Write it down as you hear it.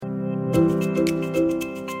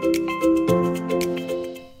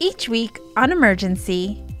Each week on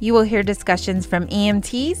EmergeAndSee, you will hear discussions from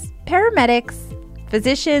EMTs, paramedics,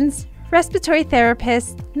 physicians, respiratory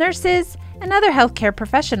therapists, nurses, and other healthcare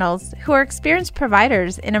professionals who are experienced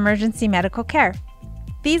providers in emergency medical care.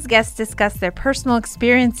 These guests discuss their personal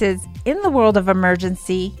experiences in the world of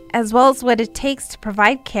emergency, as well as what it takes to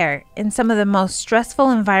provide care in some of the most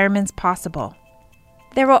stressful environments possible.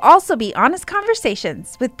 There will also be honest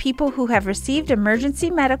conversations with people who have received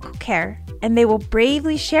emergency medical care, and they will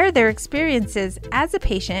bravely share their experiences as a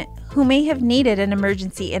patient who may have needed an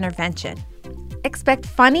emergency intervention. Expect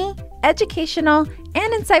funny, educational,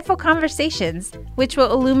 and insightful conversations which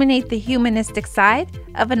will illuminate the humanistic side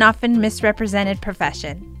of an often misrepresented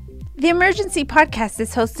profession. The EmergeAndSee podcast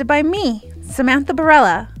is hosted by me, Samantha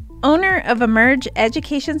Barella, owner of Emerge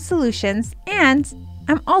Education Solutions, and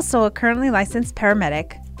I'm also a currently licensed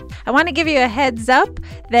paramedic. I want to give you a heads up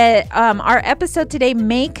that our episode today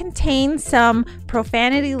may contain some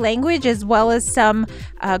profanity language as well as some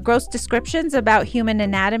gross descriptions about human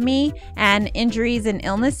anatomy and injuries and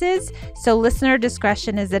illnesses, so listener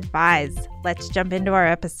discretion is advised. Let's jump into our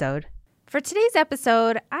episode. For today's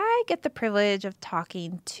episode, I get the privilege of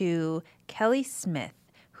talking to Kelly Smith,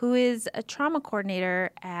 who is a trauma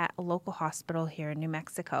coordinator at a local hospital here in New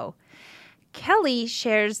Mexico. Kelly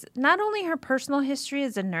shares not only her personal history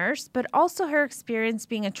as a nurse, but also her experience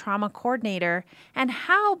being a trauma coordinator and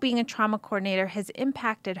how being a trauma coordinator has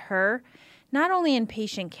impacted her, not only in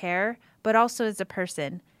patient care, but also as a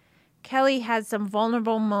person. Kelly has some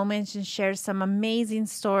vulnerable moments and shares some amazing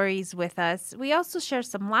stories with us. We also share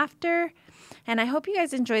some laughter, and I hope you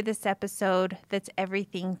guys enjoy this episode that's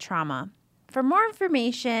everything trauma. For more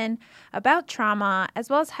information about trauma, as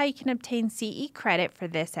well as how you can obtain CE credit for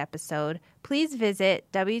this episode, please visit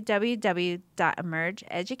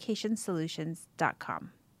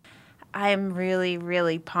www.EmergeEducationSolutions.com. I'm really,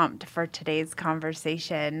 really pumped for today's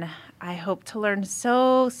conversation. I hope to learn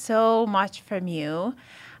so much from you.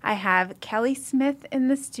 I have Kelly Smith in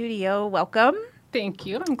the studio. Welcome. Thank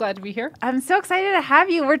you. I'm glad to be here. I'm so excited to have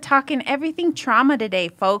you. We're talking everything trauma today,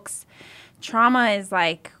 folks. Trauma is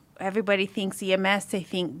like... Everybody thinks EMS, they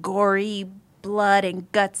think gory blood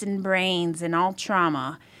and guts and brains and all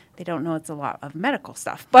trauma. They don't know it's a lot of medical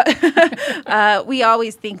stuff, but we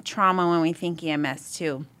always think trauma when we think EMS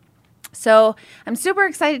too. So I'm super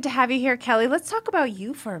excited to have you here, Kelly. Let's talk about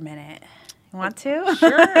you for a minute. You want to?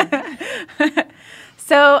 Sure.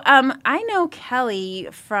 So I know Kelly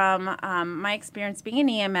from my experience being in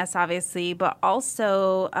EMS, obviously, but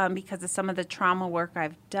also because of some of the trauma work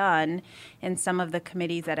I've done in some of the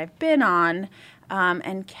committees that I've been on.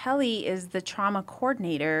 And Kelly is the trauma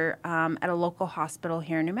coordinator at a local hospital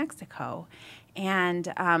here in New Mexico.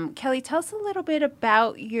 And Kelly, tell us a little bit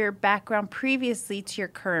about your background previously to your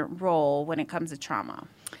current role when it comes to trauma.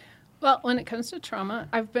 Well, when it comes to trauma,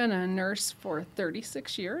 I've been a nurse for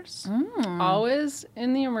 36 years, always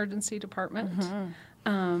in the emergency department.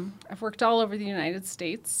 I've worked all over the United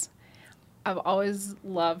States. I've always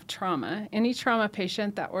loved trauma. Any trauma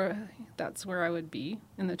patient that's where I would be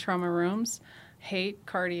in the trauma rooms. Hate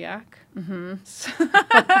cardiac. You're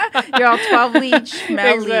all 12 lead,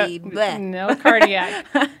 smell lead. No cardiac.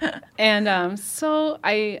 And so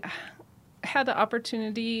I had the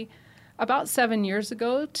opportunity about 7 years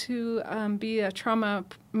ago to be a trauma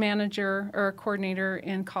manager or a coordinator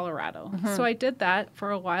in Colorado. So I did that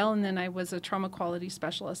for a while, and then I was a trauma quality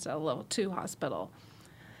specialist at a level 2 hospital.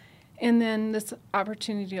 And then this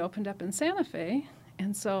opportunity opened up in Santa Fe,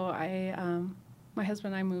 and so my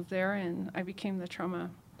husband and I moved there, and I became the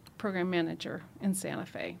trauma program manager in Santa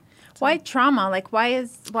Fe. So, why trauma? Like, why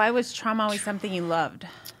was trauma always something you loved?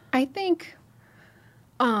 I think,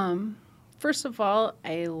 first of all,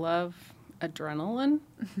 I love adrenaline.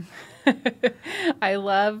 I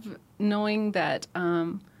love knowing that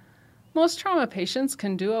most trauma patients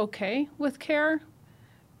can do okay with care.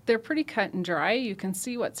 They're pretty cut and dry. You can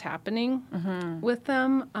see what's happening with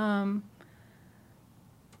them.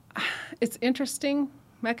 It's interesting.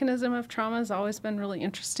 Mechanism of trauma has always been really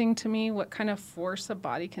interesting to me, what kind of force a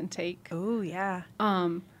body can take. Oh, yeah.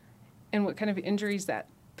 And what kind of injuries that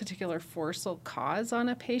particular force will cause on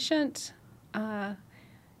a patient.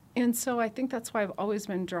 And so I think that's why I've always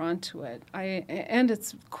been drawn to it. And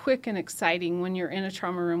it's quick and exciting when you're in a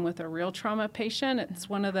trauma room with a real trauma patient. It's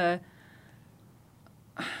one of the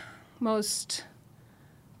most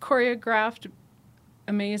choreographed,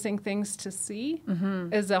 amazing things to see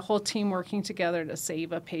is a whole team working together to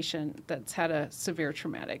save a patient that's had a severe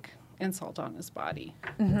traumatic insult on his body.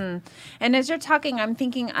 And as you're talking, I'm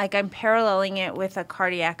thinking like I'm paralleling it with a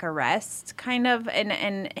cardiac arrest kind of,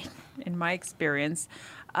 and in my experience,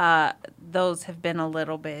 those have been a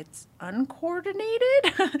little bit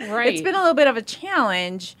uncoordinated. Right. It's been a little bit of a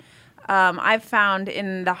challenge. I've found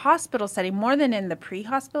in the hospital setting more than in the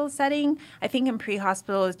pre-hospital setting. I think in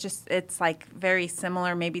pre-hospital it's like very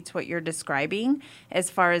similar maybe to what you're describing as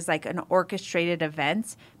far as like an orchestrated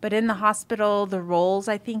event. But in the hospital, the roles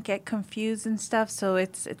I think get confused and stuff. So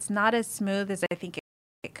it's not as smooth as I think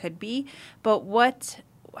it could be. But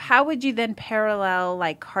how would you then parallel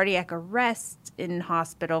like cardiac arrest in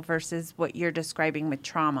hospital versus what you're describing with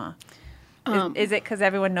trauma? Is it because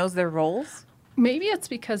everyone knows their roles? Maybe it's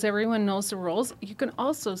because everyone knows the roles. You can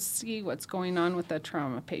also see what's going on with a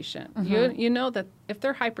trauma patient. Mm-hmm. You know that if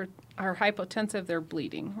they're hypotensive, they're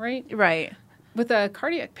bleeding, right? Right. With a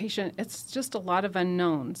cardiac patient, it's just a lot of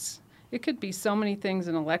unknowns. It could be so many things: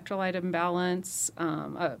 an electrolyte imbalance,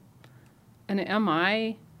 an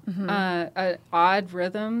MI, Mm-hmm. an odd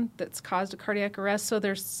rhythm that's caused a cardiac arrest. So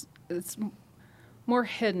it's more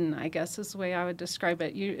hidden, I guess, is the way I would describe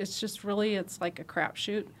it. It's like a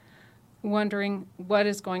crapshoot, wondering what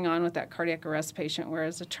is going on with that cardiac arrest patient.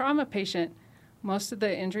 Whereas a trauma patient, most of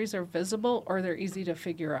the injuries are visible or they're easy to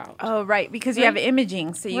figure out. Oh, right, because you have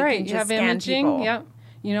imaging, so you can just you have scan imaging. people. Yep.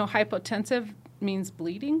 You know, hypotensive means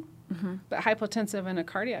bleeding, Mm-hmm. but hypotensive in a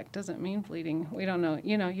cardiac doesn't mean bleeding. We don't know.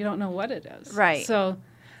 You don't know what it is. Right. So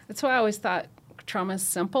that's why I always thought trauma is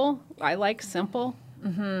simple. I like simple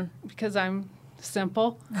because I'm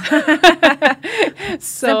simple.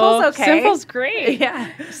 Simple's okay. Simple's great. Yeah.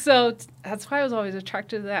 So that's why I was always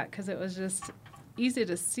attracted to that, because it was just easy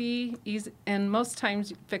to see, easy, and most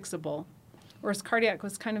times fixable. Whereas cardiac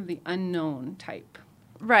was kind of the unknown type.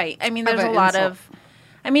 Right. I mean, Of there's a an lot insult.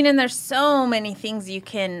 and there's so many things you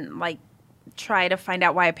can like try to find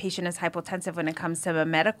out why a patient is hypotensive when it comes to a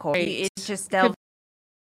medical. Right. It just delves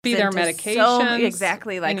Be their into medications,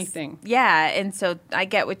 exactly, like anything. Yeah, and so I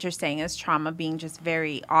get what you're saying as trauma being just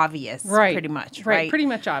very obvious, Right. pretty much, Right. right? Pretty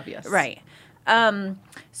much obvious. Right.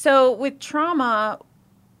 So with trauma,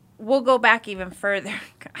 we'll go back even further.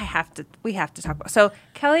 We have to talk about. So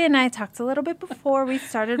Kelly and I talked a little bit before we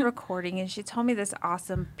started recording, and she told me this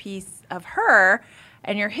awesome piece of her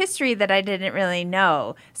and your history that I didn't really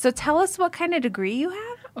know. So tell us what kind of degree you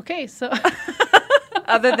have, Okay, so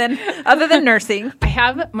other than nursing. I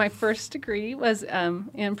have my first degree was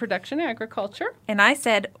in production agriculture. And I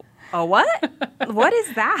said, "Oh, what? What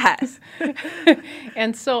is that?"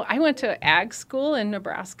 And so I went to ag school in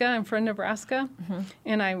Nebraska. I'm from Nebraska.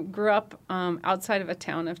 And I grew up outside of a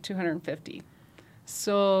town of 250.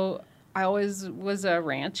 So I always was a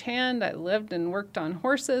ranch hand. I lived and worked on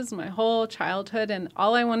horses my whole childhood. And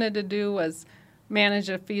all I wanted to do was manage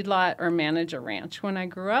a feedlot or manage a ranch when I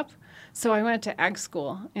grew up. So I went to ag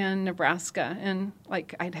school in Nebraska, and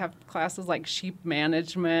like I'd have classes like sheep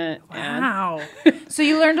management. Wow. So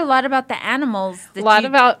you learned a lot about the animals A lot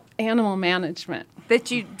about animal management.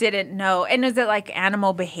 that you didn't know. And is it like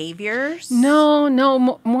animal behaviors? No,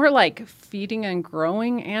 more like feeding and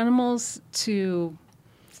growing animals to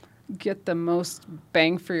get the most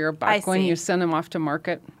bang for your buck when see. you send them off to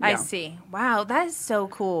market. I Yeah. see. Wow, that is so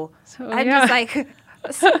cool. So, I'm yeah. just like,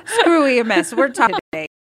 screw EMS. We're talking today.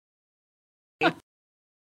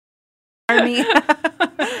 Me.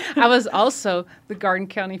 I was also the Garden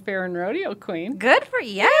County Fair and Rodeo Queen. Good for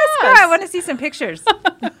yes, girl. I want to see some pictures.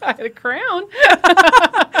 I had a crown.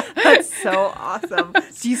 That's so awesome.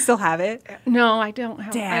 Do you still have it? No, I don't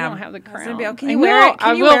have. I Damn. don't have the I was crown. gonna be like, can I you wear know, it? Can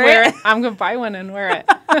I you will wear it? I'm gonna buy one and wear it.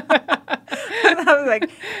 I was like,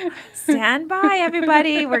 stand by,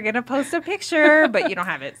 everybody. We're gonna post a picture, but you don't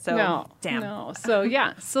have it. So No, damn. no. So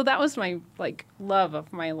yeah, so that was my like love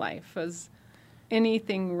of my life, was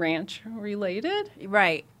anything ranch related.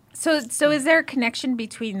 Right. So is there a connection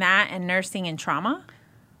between that and nursing and trauma?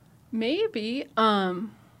 Maybe.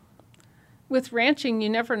 With ranching, you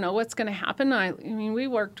never know what's going to happen. I mean, we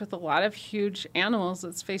worked with a lot of huge animals.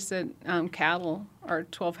 Let's face it, cattle are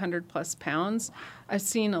 1,200 plus pounds. I've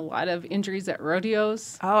seen a lot of injuries at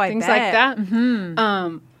rodeos, things like that.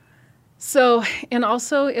 Mm-hmm. So, and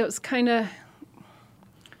also it was kind of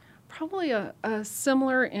probably a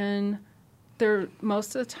similar in there.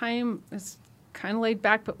 Most of the time it's kind of laid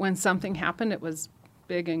back, but when something happened, it was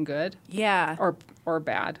big and good. Yeah. Or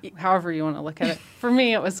bad, however you want to look at it. For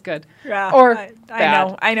me, it was good. Yeah. Or I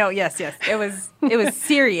bad. know. Yes. It was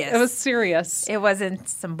serious. It was serious. It wasn't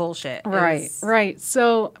some bullshit. Right.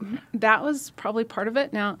 So that was probably part of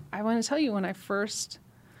it. Now, I want to tell you,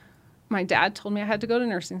 my dad told me I had to go to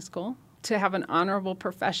nursing school to have an honorable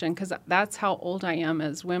profession, because that's how old I am,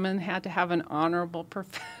 as women had to have an honorable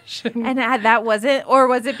profession. And that wasn't, or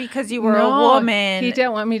was it because you were a No, woman? He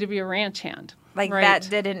didn't want me to be a ranch hand. Like Right. that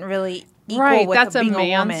didn't really equal Right, with that's a being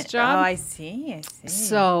man's woman. job. Oh, I see.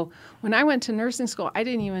 So when I went to nursing school, I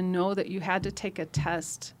didn't even know that you had to take a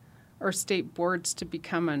test or state boards to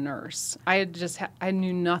become a nurse. I had I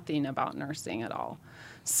knew nothing about nursing at all.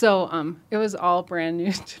 So it was all brand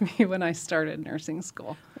new to me when I started nursing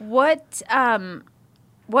school. What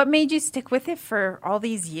made you stick with it for all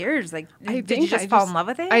these years? Like, did you just fall in love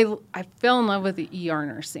with it? I fell in love with the ER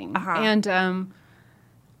nursing. And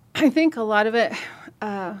I think a lot of it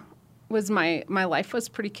was my life was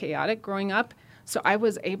pretty chaotic growing up. So I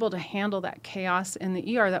was able to handle that chaos in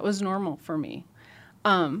the ER. That was normal for me.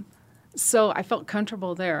 So I felt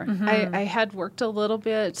comfortable there. I had worked a little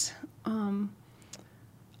bit on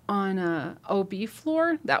a OB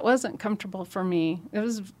floor. That wasn't comfortable for me. It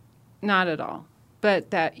was not at all.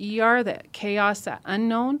 But that ER, that chaos, that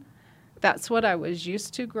unknown, that's what I was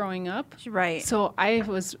used to growing up. Right. So I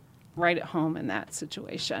was right at home in that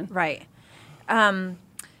situation. Right.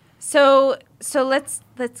 So let's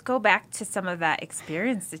go back to some of that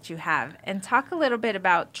experience that you have and talk a little bit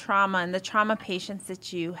about trauma and the trauma patients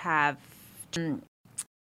that you have.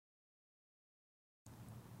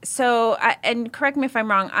 So, and correct me if I'm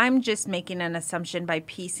wrong, I'm just making an assumption by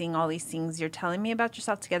piecing all these things you're telling me about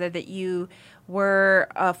yourself together that you were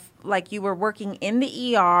you were working in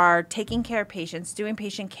the ER, taking care of patients, doing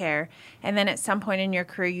patient care, and then at some point in your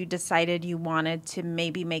career you decided you wanted to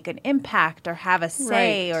maybe make an impact or have a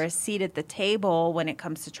say or a seat at the table when it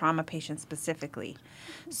comes to trauma patients specifically.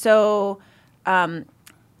 So,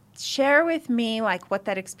 share with me what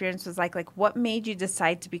that experience was like what made you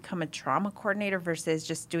decide to become a trauma coordinator versus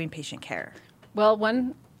just doing patient care? Well,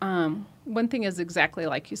 one thing is exactly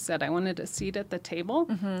like you said. I wanted a seat at the table.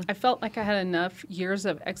 I felt like I had enough years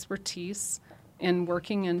of expertise in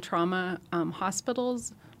working in trauma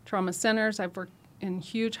hospitals, trauma centers. I've worked in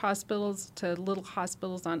huge hospitals to little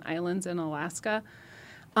hospitals on islands in Alaska.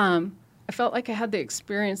 I felt like I had the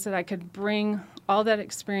experience that I could bring all that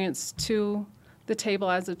experience to the table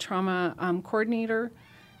as a trauma coordinator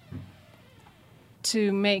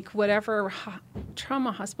to make whatever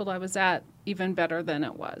trauma hospital I was at even better than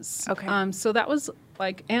it was. Okay. So that was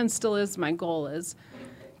and still is my goal is,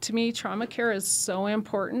 to me, trauma care is so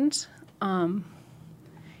important. And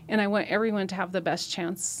I want everyone to have the best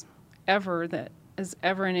chance ever that is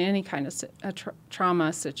ever in any kind of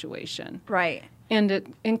trauma situation. Right. And it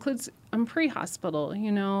includes pre-hospital,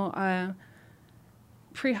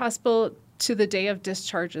 pre-hospital to the day of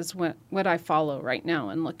discharge is what I follow right now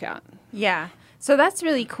and look at. Yeah. So that's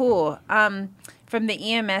really cool. From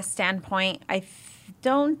the EMS standpoint,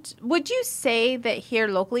 would you say that here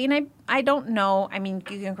locally, and I don't know, I mean,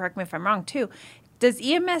 you can correct me if I'm wrong too, does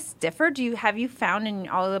EMS differ? Have you found in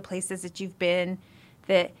all of the places that you've been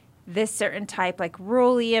that this certain type, like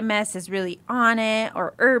rural EMS is really on it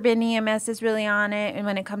or urban EMS is really on it and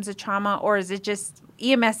when it comes to trauma, or is it just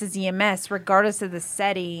EMS is EMS regardless of the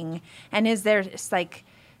setting? And is there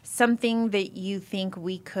something that you think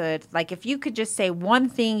we could, if you could just say one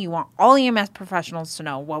thing you want all EMS professionals to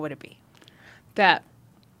know, what would it be? That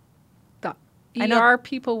the ER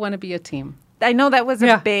people want to be a team. I know that was a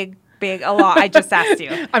lot. I just asked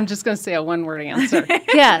you. I'm just going to say a one-word answer.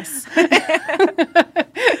 Yes.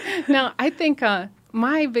 Now, I think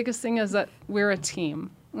my biggest thing is that we're a team.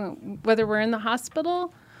 Whether we're in the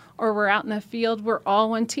hospital or we're out in the field, we're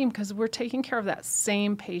all one team because we're taking care of that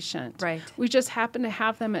same patient. Right. We just happen to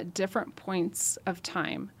have them at different points of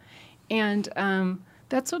time. And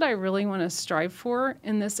that's what I really want to strive for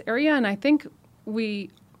in this area. And I think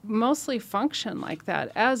we mostly function like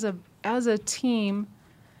that as a team,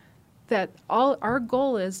 that our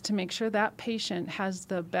goal is to make sure that patient has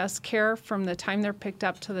the best care from the time they're picked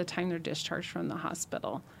up to the time they're discharged from the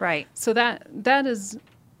hospital. Right. So that is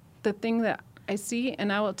the thing that I see,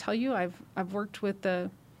 and I will tell you, I've worked with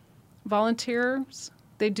the volunteers.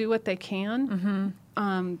 They do what they can.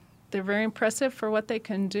 They're very impressive for what they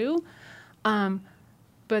can do.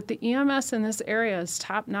 But the EMS in this area is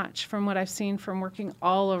top notch from what I've seen from working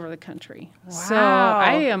all over the country. Wow. So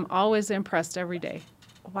I am always impressed every day.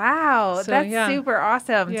 Wow, So, that's super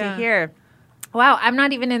awesome to hear. Wow, I'm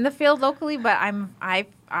not even in the field locally, but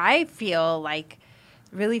I feel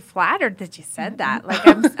really flattered that you said that.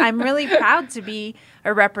 I'm really proud to be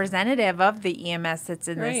a representative of the EMS that's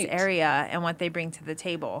in this area and what they bring to the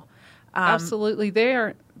table. Absolutely,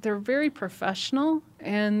 they're very professional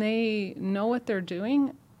and they know what they're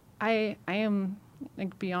doing. I am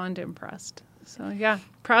beyond impressed. So yeah,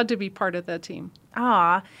 proud to be part of the team.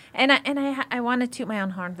 Aw, and I want to toot my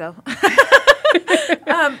own horn though,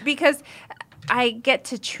 because I get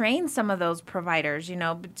to train some of those providers, you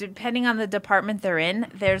know, depending on the department they're in.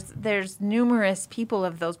 There's numerous people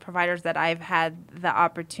of those providers that I've had the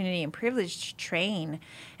opportunity and privilege to train.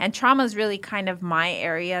 And trauma is really kind of my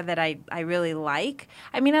area that I really like.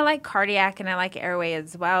 I mean, I like cardiac and I like airway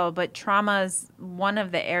as well, but trauma is one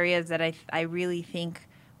of the areas that I really think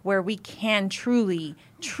where we can truly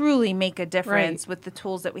make a difference with the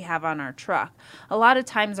tools that we have on our truck. A lot of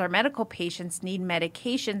times our medical patients need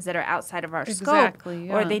medications that are outside of our scope,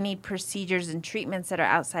 or they need procedures and treatments that are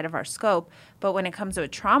outside of our scope. But when it comes to a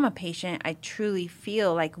trauma patient, I truly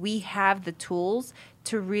feel like we have the tools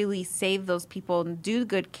to really save those people and do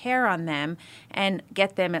good care on them and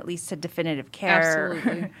get them at least to definitive care.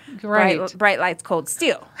 Absolutely. Right. Bright lights, cold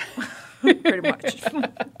steel. Pretty much.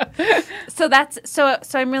 So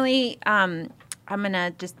I'm really I'm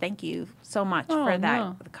gonna just thank you so much for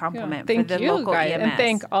that the compliment for the local guys, EMS. and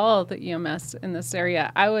thank all the EMS in this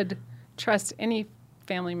area. I would trust any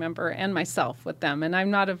family member and myself with them, and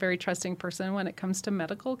I'm not a very trusting person when it comes to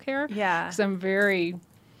medical care. Yeah, because I'm very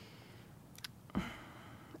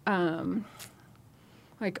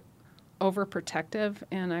like overprotective,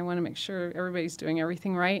 and I want to make sure everybody's doing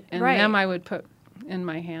everything right. And them I would put in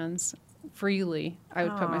my hands freely. I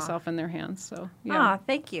would put myself in their hands. So yeah.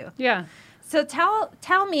 Thank you. Yeah. So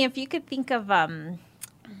tell me if you could think of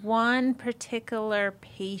one particular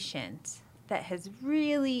patient that has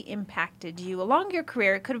really impacted you along your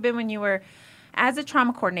career. It could have been when you were as a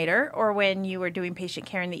trauma coordinator or when you were doing patient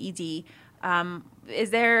care in the ED.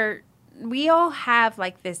 We all have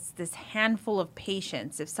like this handful of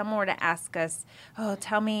patients. If someone were to ask us,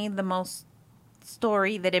 tell me the most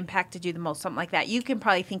story that impacted you the most, something like that, you can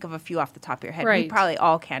probably think of a few off the top of your head. Right. We probably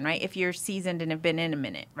all can, right? If you're seasoned and have been in a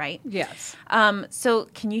minute, right? Yes. So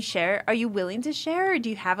can you share? Are you willing to share, or do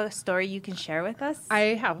you have a story you can share with us?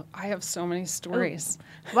 I have so many stories.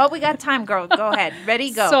 Ooh. Well, we got time, girl. Go ahead.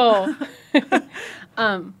 Ready, go. So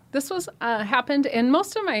this was happened in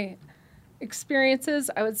most of my experiences.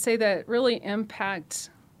 I would say that really impact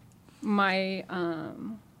my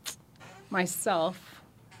myself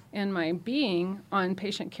and my being on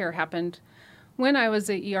patient care happened when I was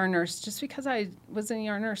an ER nurse, just because I was an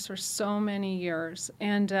ER nurse for so many years.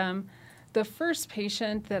 And the first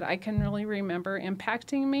patient that I can really remember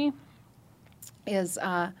impacting me is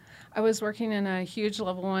I was working in a huge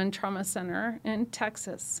level 1 trauma center in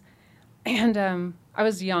Texas. And I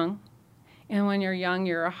was young. And when you're young,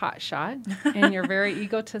 you're a hot shot. And you're very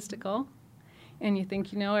egotistical. And you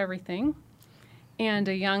think you know everything. And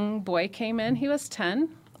a young boy came in. He was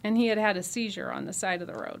 10. And he had a seizure on the side of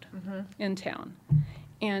the road in town.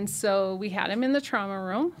 And so we had him in the trauma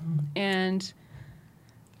room. And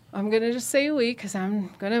I'm going to just say we, because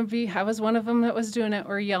I was one of them that was doing it.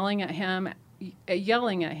 We're yelling at him,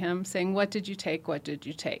 saying, what did you take? What did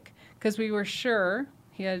you take? Because we were sure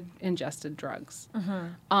he had ingested drugs.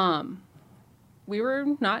 We were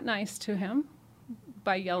not nice to him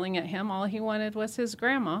by yelling at him. All he wanted was his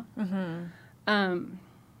grandma.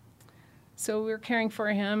 So we were caring for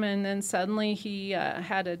him, and then suddenly he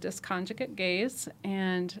had a disconjugate gaze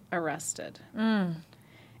and arrested.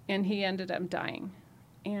 And he ended up dying.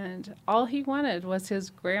 And all he wanted was his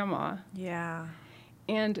grandma. Yeah.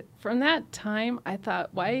 And from that time, I thought,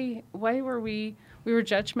 why were we were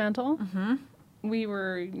judgmental. We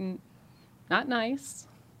were not nice.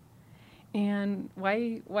 And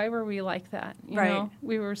why were we like that? You know,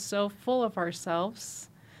 we were so full of ourselves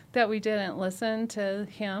that we didn't listen to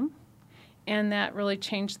him. And that really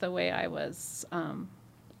changed the way I was, I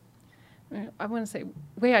want to say,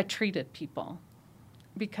 way I treated people.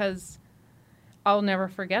 Because I'll never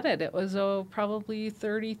forget it. It was, probably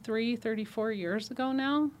 33, 34 years ago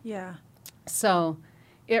now. Yeah. So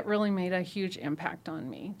it really made a huge impact on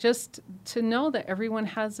me. Just to know that everyone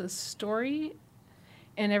has a story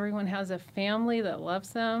and everyone has a family that loves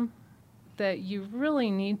them, that you really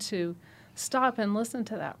need to stop and listen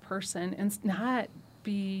to that person and not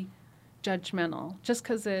be judgmental. Just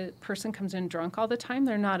because a person comes in drunk all the time,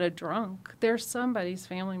 they're not a drunk. They're somebody's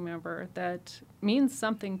family member that means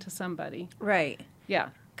something to somebody. Right. Yeah,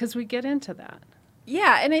 because we get into that.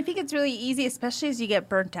 Yeah, and I think it's really easy, especially as you get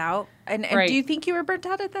burnt out. And do you think you were burnt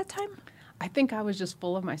out at that time? I think I was just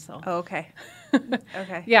full of myself. Oh, okay.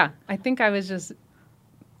 Okay. Yeah, I think I was just,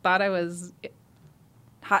 thought I was...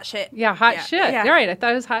 Hot shit. Yeah, hot shit. Yeah. Right, I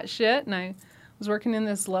thought I was hot shit, and I was working in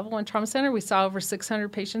this level 1 trauma center. We saw over 600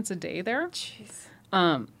 patients a day there. Jeez.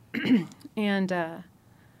 And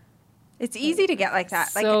It's easy to get like that.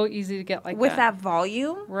 So easy to get like with that. With that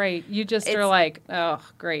volume. Right. You just are like, oh,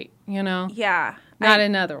 great. You know? Yeah. Not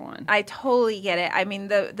another one. I totally get it. I mean,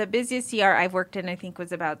 the busiest ER I've worked in, I think,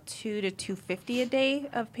 was about 2 to 250 a day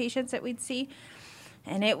of patients that we'd see.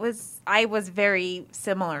 And I was very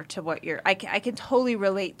similar to what I can totally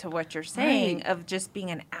relate to what you're saying of just being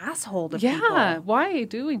an asshole to people. Yeah, why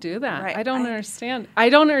do we do that? Right. I don't understand. I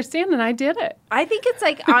don't understand, and I did it. I think it's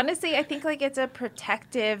like, honestly, I think like it's a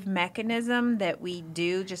protective mechanism that we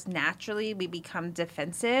do just naturally. We become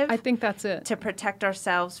defensive. I think that's it. To protect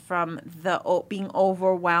ourselves from being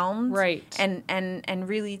overwhelmed. Right. And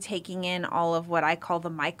really taking in all of what I call the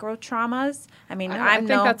micro traumas. I mean, I think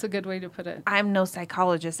that's a good way to put it. I'm no psychologist.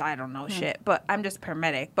 I don't know shit, but I'm just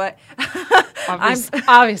paramedic. But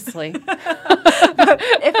obviously.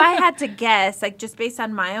 If I had to guess, like just based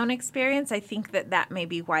on my own experience, I think that may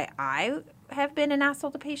be why I have been an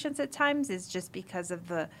asshole to patients at times, is just because of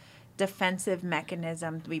the defensive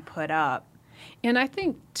mechanism we put up. And I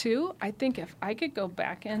think, too, if I could go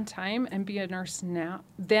back in time and be a nurse now,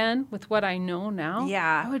 then with what I know now,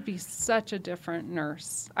 I would be such a different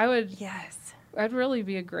nurse. I'd really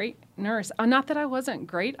be a great nurse. Not that I wasn't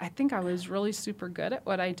great. I think I was really super good at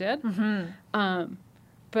what I did. Mm-hmm.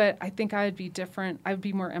 But I think I would be different. I would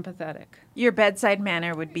be more empathetic. Your bedside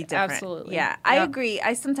manner would be different. Absolutely. Yeah, I agree.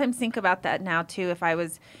 I sometimes think about that now, too. If I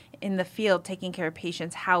was in the field taking care of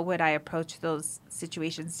patients, how would I approach those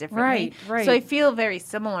situations differently? Right. So I feel very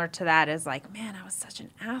similar to that as like, man, I was such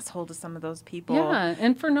an asshole to some of those people. Yeah,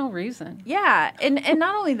 and for no reason. Yeah, and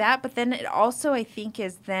not only that, but then it also, I think,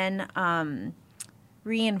 is then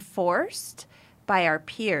reinforced by our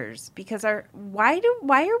peers, because why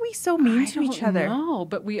are we so mean to each other? No,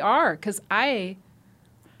 but we are, because are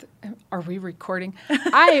we recording?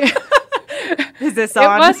 Is this on?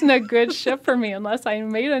 It wasn't a good shift for me unless I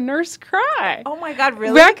made a nurse cry. Oh my God,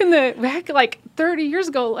 really? Back like 30 years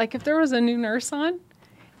ago, like if there was a new nurse on,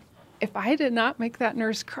 if I did not make that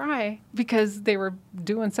nurse cry because they were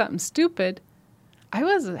doing something stupid, I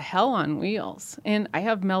was hell on wheels. And I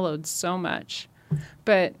have mellowed so much.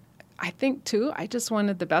 But I think, too, I just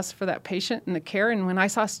wanted the best for that patient and the care. And when I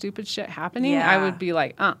saw stupid shit happening, I would be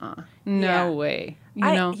like, no way. You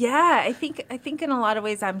know? Yeah, I think in a lot of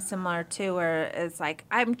ways I'm similar, too, where it's like,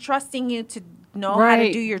 I'm trusting you to know how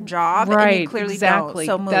to do your job, and you clearly don't.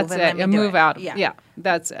 So move. That's it. And move out. Yeah,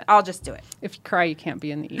 that's it. I'll just do it. If you cry, you can't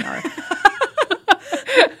be in the ER.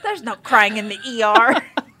 There's no crying in the ER.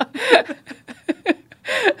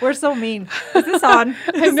 We're so mean. Is this on?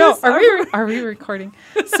 I know. Are we recording?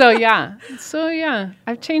 So yeah,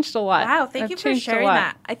 I've changed a lot. Wow, thank you for sharing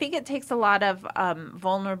that. I think it takes a lot of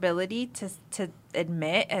vulnerability to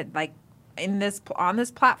admit, like on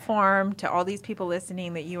this platform, to all these people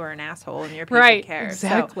listening, that you are an asshole in your patient care.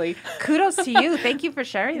 Exactly. So, kudos to you. Thank you for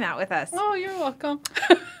sharing that with us. Oh, you're welcome.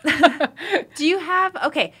 Do you have?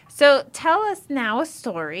 Okay, so tell us now a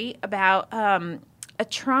story about a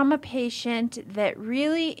trauma patient that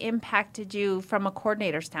really impacted you from a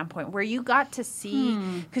coordinator standpoint, where you got to see,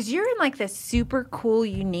 because you're in like this super cool,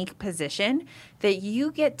 unique position that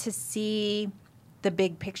you get to see the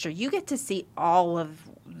big picture. You get to see all of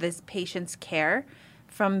this patient's care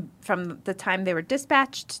from the time they were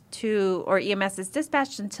dispatched or EMS is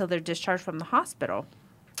dispatched until they're discharged from the hospital.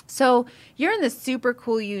 So you're in this super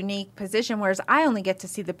cool, unique position, whereas I only get to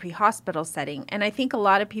see the pre-hospital setting. And I think a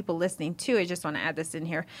lot of people listening, too, I just want to add this in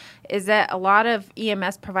here, is that a lot of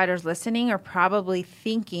EMS providers listening are probably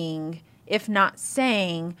thinking, if not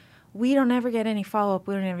saying, we don't ever get any follow-up.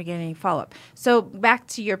 We don't ever get any follow-up. So back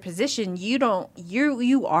to your position, you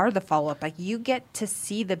are the follow-up. Like, you get to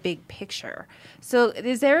see the big picture. So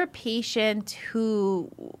is there a patient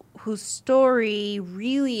whose story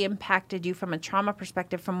really impacted you from a trauma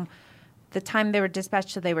perspective, from the time they were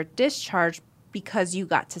dispatched till they were discharged, because you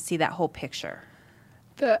got to see that whole picture?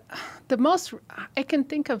 The most I can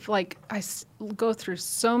think of, like, I go through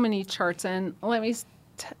so many charts, and let me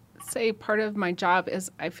say part of my job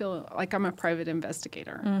is I feel like I'm a private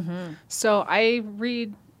investigator. Mm-hmm. So I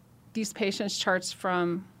read these patients' charts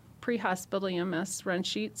from pre-hospital EMS run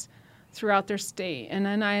sheets throughout their stay, and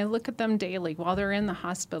then I look at them daily while they're in the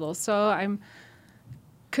hospital. So I'm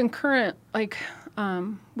concurrent, like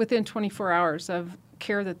within 24 hours of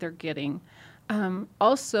care that they're getting.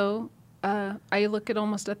 Also, I look at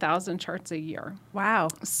almost 1,000 charts a year. Wow.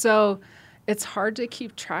 So it's hard to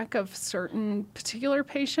keep track of certain particular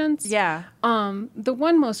patients. Yeah. The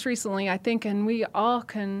one most recently, I think, and we all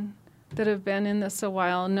that have been in this a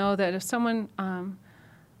while know that if someone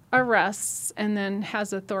arrests and then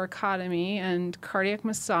has a thoracotomy and cardiac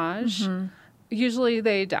massage, usually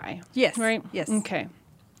they die. Yes. Right? Yes. Okay.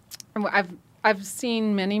 I've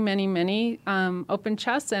seen many open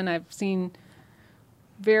chests, and I've seen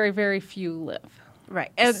very, very few live.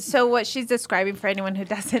 Right. And so what she's describing, for anyone who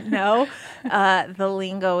doesn't know, the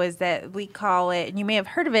lingo is that we call it, and you may have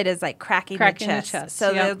heard of it, as like cracking the chest.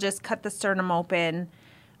 So they'll just cut the sternum open.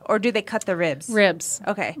 Or do they cut the ribs? Ribs.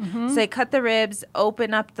 Okay. So they cut the ribs,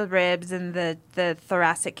 open up the ribs and the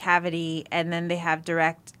thoracic cavity, and then they have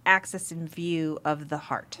direct access and view of the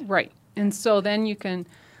heart. Right. And so then you can,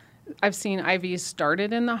 I've seen IVs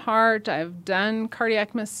started in the heart. I've done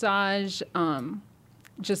cardiac massage.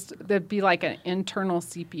 Just that'd be like an internal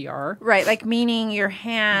CPR. Right, like meaning your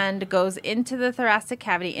hand goes into the thoracic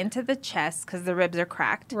cavity, into the chest, because the ribs are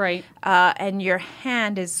cracked. Right. And your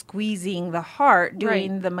hand is squeezing the heart,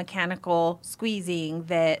 doing the mechanical squeezing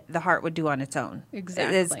that the heart would do on its own.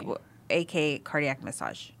 Exactly. It is, a.k.a. cardiac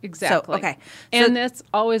massage. Exactly. So, okay. And that's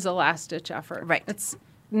always a last-ditch effort. Right. It's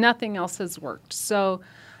nothing else has worked. So,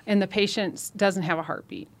 and the patient doesn't have a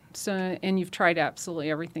heartbeat. So, and you've tried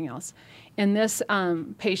absolutely everything else. And this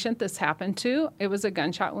patient this happened to, it was a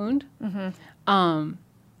gunshot wound. I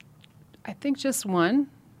think just one.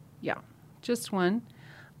 Yeah, just one.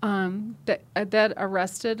 That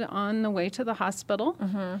arrested on the way to the hospital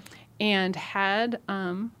and had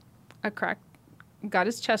a crack, got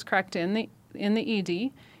his chest cracked in the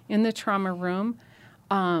ED, in the trauma room.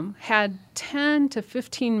 Had 10 to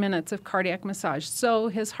 15 minutes of cardiac massage. So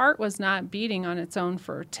his heart was not beating on its own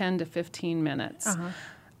for 10 to 15 minutes.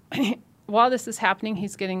 While this is happening,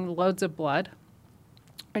 he's getting loads of blood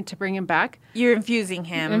to bring him back. You're infusing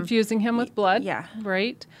him. Infusing him with blood. Yeah.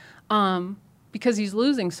 Right. Because he's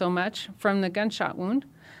losing so much from the gunshot wound.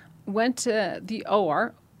 Went to the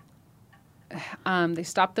OR. They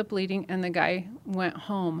stopped the bleeding, and the guy went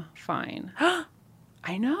home fine.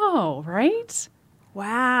 I know, right?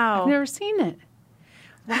 Wow. I've never seen it.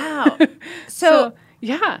 Wow. So,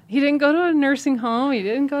 yeah, he didn't go to a nursing home. He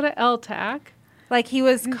didn't go to LTAC. Like he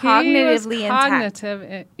was cognitively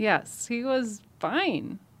intact. Yes, he was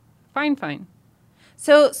fine. Fine.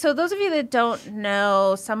 So those of you that don't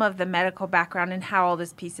know some of the medical background and how all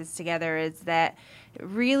this pieces together is that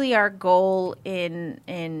really our goal in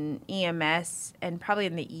EMS and probably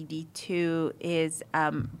in the ED too is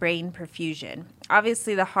brain perfusion.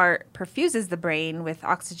 Obviously, the heart perfuses the brain with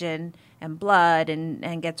oxygen and blood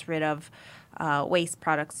and gets rid of waste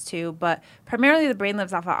products too, but primarily the brain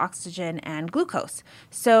lives off of oxygen and glucose.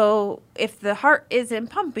 So if the heart isn't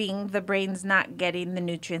pumping, the brain's not getting the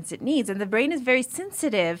nutrients it needs. And the brain is very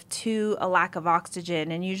sensitive to a lack of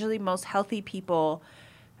oxygen. And usually most healthy people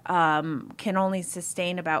can only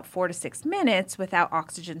sustain about 4 to 6 minutes without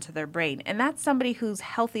oxygen to their brain. And that's somebody who's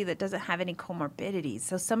healthy that doesn't have any comorbidities.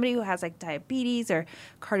 So somebody who has like diabetes or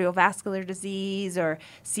cardiovascular disease or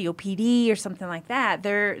COPD or something like that,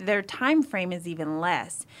 their time frame is even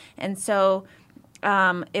less. And so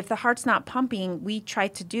if the heart's not pumping, we try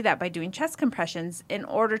to do that by doing chest compressions in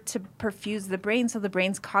order to perfuse the brain so the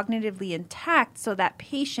brain's cognitively intact so that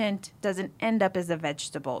patient doesn't end up as a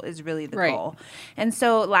vegetable is really the goal. And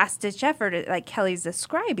so last-ditch effort, like Kelly's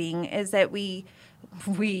describing, is that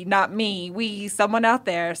someone out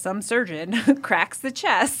there, some surgeon, cracks the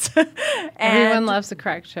chest. Everyone loves a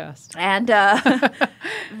cracked chest. And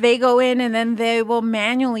they go in and then they will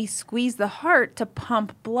manually squeeze the heart to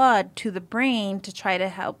pump blood to the brain to try to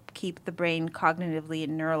help keep the brain cognitively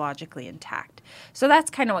and neurologically intact. So that's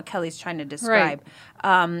kind of what Kelly's trying to describe.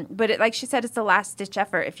 But like she said, it's a last-ditch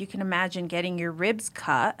effort. If you can imagine getting your ribs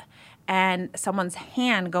cut and someone's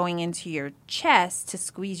hand going into your chest to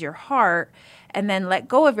squeeze your heart and then let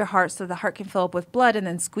go of your heart so the heart can fill up with blood and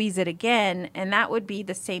then squeeze it again. And that would be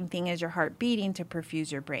the same thing as your heart beating to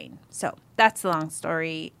perfuse your brain. So that's the long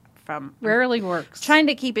story from... Rarely works. Trying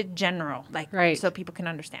to keep it general, so people can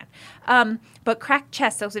understand. But cracked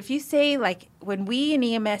chest. So if you say, like, when we in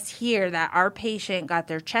EMS hear that our patient got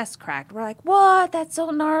their chest cracked, we're like, what? That's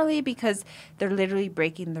so gnarly, because they're literally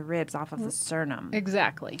breaking the ribs off of the sternum.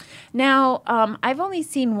 Exactly. Now, I've only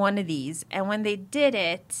seen one of these, and when they did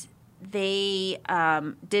it, they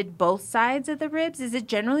did both sides of the ribs. Is it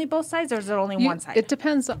generally both sides, or is it only one side? It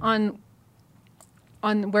depends on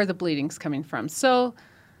where the bleeding's coming from. So,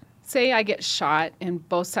 say I get shot in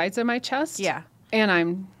both sides of my chest. Yeah.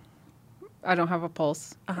 And I don't have a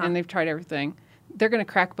pulse, and they've tried everything. They're going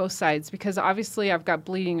to crack both sides because obviously I've got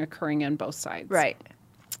bleeding occurring in both sides. Right.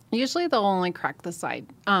 Usually they'll only crack the side,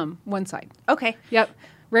 one side. Okay. Yep.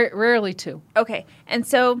 Rarely two. Okay. And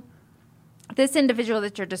so this individual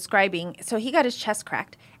that you're describing, so he got his chest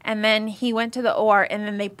cracked, and then he went to the OR, and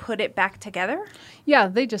then they put it back together? Yeah,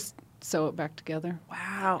 they just sew it back together.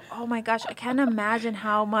 Wow. Oh, my gosh. I can't imagine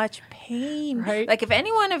how much pain. Right. Like, if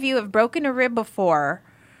any one of you have broken a rib before,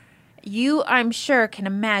 You, I'm sure, can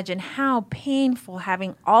imagine how painful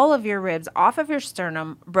having all of your ribs off of your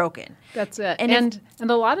sternum broken. That's it. And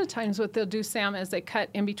a lot of times what they'll do, Sam, is they cut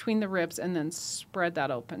in between the ribs and then spread that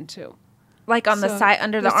open too. Like on the side,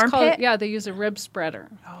 under the armpit? They use a rib spreader.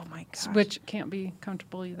 Oh, my gosh. Which can't be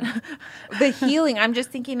comfortable either. The healing, I'm just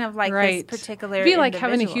thinking of like this particular It'd be like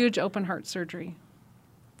having a huge open heart surgery.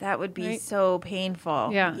 That would be so painful.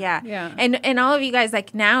 Yeah. And all of you guys,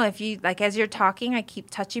 like now, if you, like as you're talking, I keep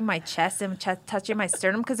touching my chest and touching my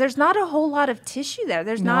sternum because there's not a whole lot of tissue there.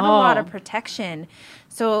 There's not a lot of protection.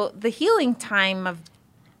 So the healing time of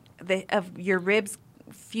your ribs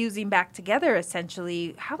fusing back together,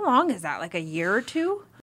 essentially, how long is that? Like a year or two?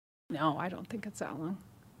 No, I don't think it's that long.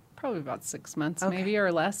 Probably about 6 months, maybe,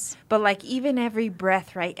 or less. But like even every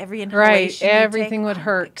breath, right? Every inhalation, everything would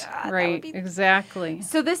hurt. God, right, exactly.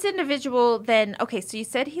 So this individual then, okay, so you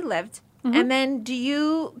said he lived, and then do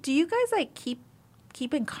you guys like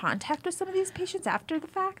keep in contact with some of these patients after the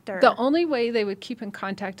fact? Or the only way they would keep in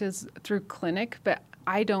contact is through clinic, but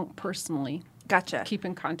I don't personally. Gotcha. Keep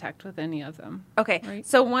in contact with any of them. Okay, right?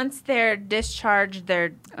 So once they're discharged,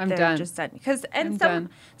 they're done. Just done. Because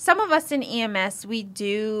some of us in EMS, we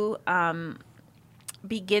do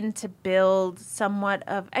begin to build somewhat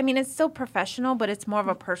of. I mean, it's still professional, but it's more of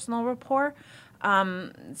a personal rapport.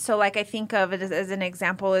 So like I think of it as an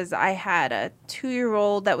example is I had a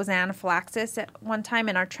 2-year-old that was anaphylaxis at one time,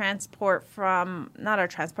 and our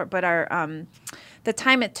the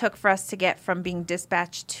time it took for us to get from being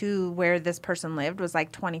dispatched to where this person lived was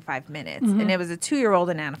like 25 minutes, and it was a 2-year-old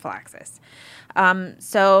in anaphylaxis.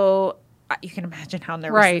 So you can imagine how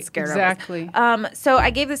nervous and scared exactly. I was. So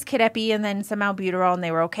I gave this kid epi and then some albuterol, and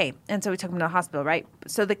they were okay. And so we took him to the hospital, right?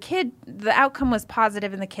 So the outcome was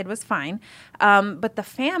positive, and the kid was fine. But the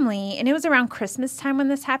family, and it was around Christmas time when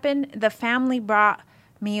this happened, the family brought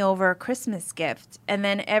me over a Christmas gift. And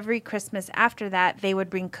then every Christmas after that, they would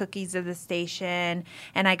bring cookies to the station.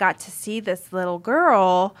 And I got to see this little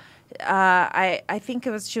girl. I think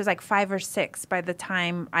she was like 5 or 6 by the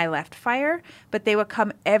time I left fire, but they would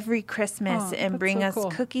come every Christmas and bring us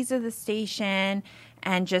cookies to the station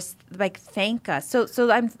and just like thank us.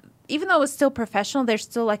 So even though it was still professional, there's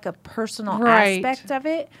still like a personal aspect of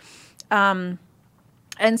it.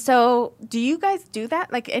 And so do you guys do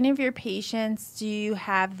that? Like any of your patients, do you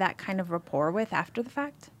have that kind of rapport with after the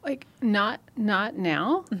fact? Like not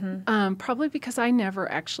now, probably because I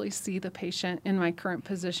never actually see the patient in my current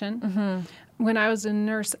position. When I was a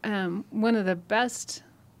nurse, one of the best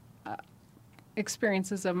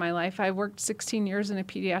experiences of my life, I worked 16 years in a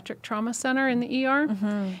pediatric trauma center in the ER,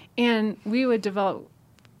 and we would develop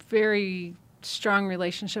very strong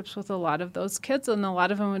relationships with a lot of those kids, and a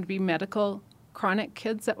lot of them would be medical chronic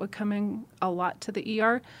kids that would come in a lot to the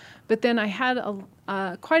ER. But then I had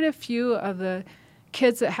quite a few of the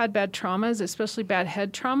kids that had bad traumas, especially bad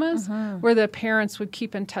head traumas, where the parents would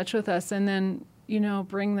keep in touch with us and then,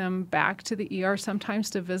 bring them back to the ER sometimes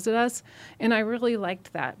to visit us. And I really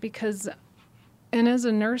liked that because, and as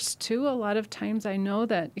a nurse too, a lot of times I know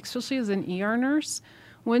that, especially as an ER nurse,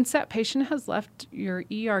 once that patient has left your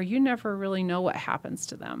ER, you never really know what happens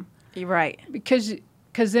to them. You're right.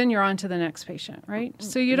 Because then you're on to the next patient, right?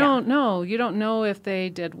 So you don't know. You don't know if they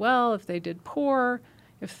did well, if they did poor,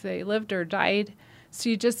 if they lived or died. So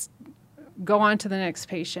you just go on to the next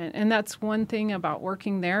patient. And that's one thing about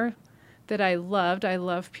working there that I loved. I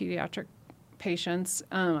love pediatric patients.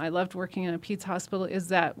 I loved working in a peds hospital is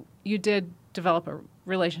that you did develop a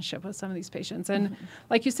relationship with some of these patients. And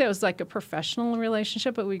like you said, it was like a professional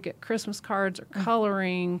relationship, but we get Christmas cards or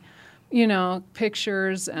coloring,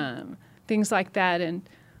 pictures, things like that. And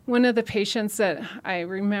one of the patients that I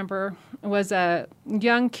remember was a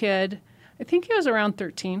young kid. I think he was around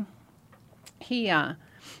 13. He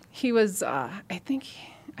was,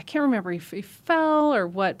 I can't remember if he fell or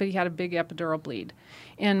what, but he had a big epidural bleed.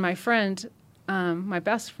 And my friend, my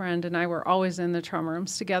best friend, and I were always in the trauma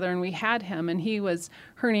rooms together, and we had him, and he was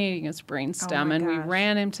herniating his brainstem, and we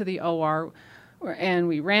ran him to the OR, and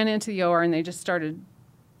they just started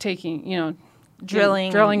taking,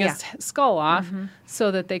 drilling his skull off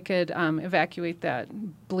so that they could evacuate that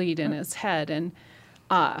bleed in his head. And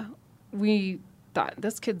we thought,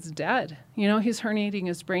 this kid's dead. He's herniating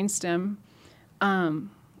his brainstem. And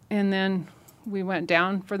then we went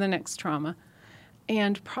down for the next trauma.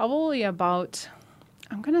 And probably about,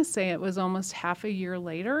 I'm going to say it was almost half a year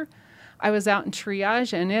later, I was out in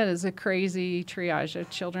triage, and it is a crazy triage. A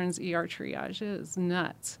children's ER triage is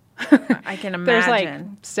nuts. I can imagine. There's like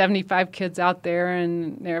 75 kids out there,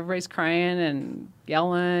 and everybody's crying and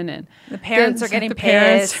yelling, and the parents are getting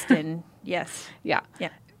pissed. And yes, yeah.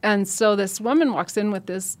 And so this woman walks in with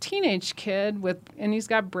this teenage kid and he's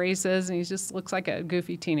got braces and he just looks like a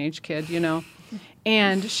goofy teenage kid, you know.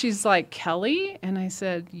 And she's like, Kelly? And I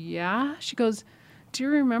said, yeah. She goes, do you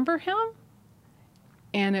remember him?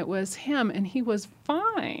 And it was him, and he was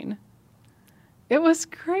fine. It was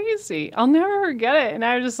crazy. I'll never forget it. And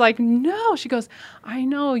I was just like, no. She goes, I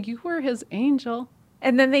know, you were his angel.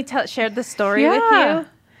 And then they shared the story with you?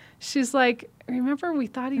 She's like, remember we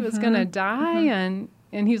thought he was going to die? And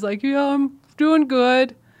he's like, yeah, I'm doing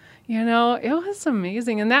good. You know, it was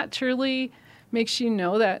amazing. And that truly makes you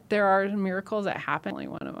know that there are miracles that happen. Only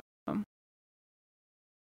one of them.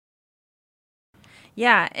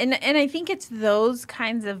 Yeah, and I think it's those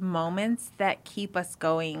kinds of moments that keep us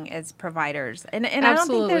going as providers. And I don't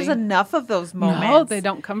think there's enough of those moments. No, they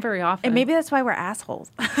don't come very often. And maybe that's why we're assholes.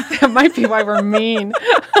 That might be why we're mean.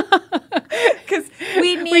 Because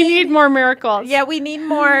we need more miracles. Yeah, we need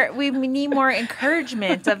more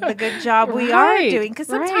encouragement of the good job we are doing. Because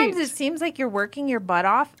sometimes it seems like you're working your butt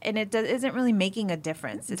off and it isn't really making a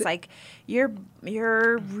difference. It's like you're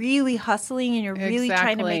really hustling and you're really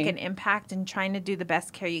trying to make an impact and trying to do the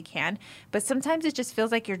best care you can. But sometimes it just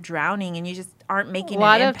feels like you're drowning and you just aren't making an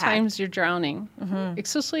impact. A lot of times you're drowning,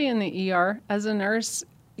 especially in the ER. As a nurse,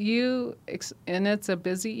 and it's a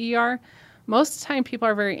busy ER, most of the time people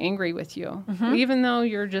are very angry with you, even though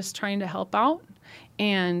you're just trying to help out.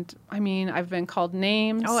 And, I mean, I've been called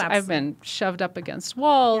names. Oh, I've been shoved up against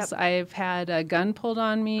walls. Yep. I've had a gun pulled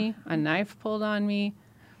on me, a knife pulled on me.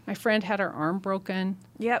 My friend had her arm broken.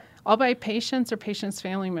 Yep. All by patients or patients'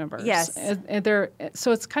 family members. Yes.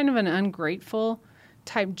 So it's kind of an ungrateful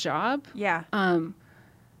type job. Yeah.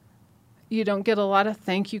 You don't get a lot of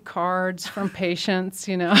thank you cards from patients,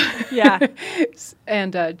 you know. Yeah.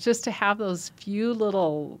 And just to have those few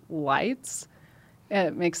little lights,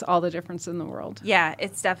 it makes all the difference in the world. Yeah,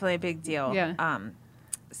 it's definitely a big deal. Yeah.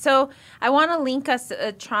 So I want to link us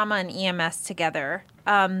trauma and EMS together.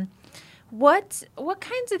 What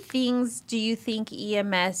kinds of things do you think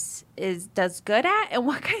EMS does good at, and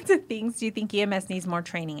what kinds of things do you think EMS needs more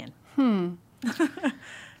training in?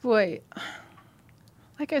 Boy,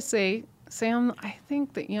 like I say, Sam, I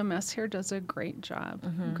think the EMS here does a great job.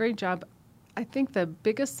 Great job. I think the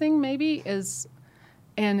biggest thing maybe is,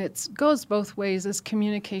 and it goes both ways, is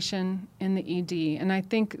communication in the ED. And I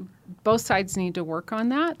think both sides need to work on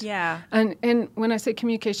that. Yeah. And when I say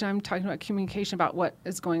communication, I'm talking about communication about what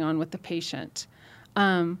is going on with the patient.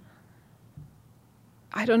 I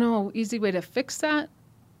don't know an easy way to fix that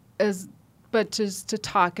but just to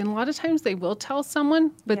talk. And a lot of times they will tell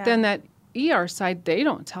someone, but then that ER side, they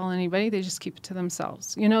don't tell anybody. They just keep it to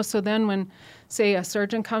themselves. You know, so then when, say, a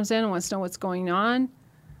surgeon comes in and wants to know what's going on,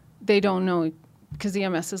 they don't know because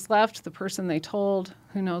EMS has left. The person they told,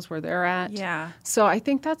 who knows where they're at. Yeah. So I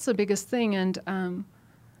think that's the biggest thing. And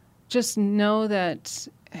just know that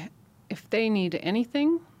if they need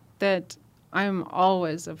anything, that I'm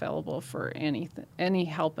always available for any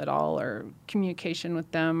help at all, or communication with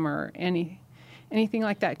them, or anything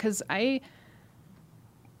like that. Because I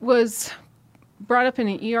was brought up in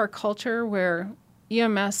an ER culture where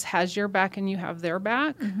EMS has your back and you have their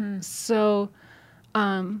back. So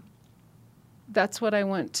that's what I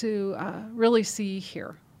want to really see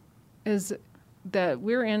here, is that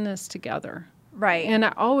we're in this together. Right. And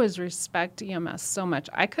I always respect EMS so much.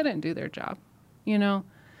 I couldn't do their job, you know.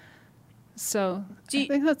 So I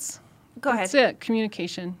think that's it.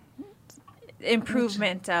 Communication.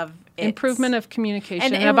 Improvement of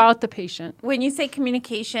communication and about the patient. When you say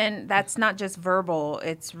communication, that's not just verbal,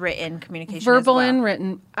 it's written communication verbal as well. And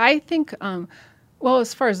written. I think, well,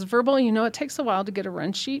 as far as verbal, you know, it takes a while to get a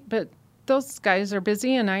run sheet, but those guys are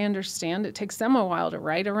busy, and I understand it takes them a while to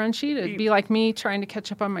write a run sheet. It'd be like me trying to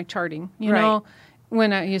catch up on my charting, you know,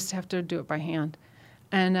 when I used to have to do it by hand.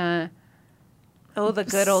 And the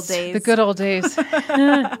good old days. The good old days.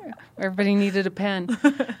 Everybody needed a pen.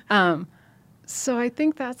 So I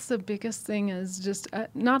think that's the biggest thing, is just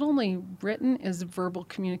not only written, is verbal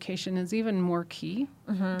communication is even more key.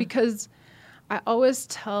 Because I always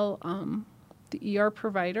tell the ER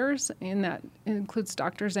providers, and that includes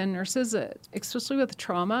doctors and nurses, especially with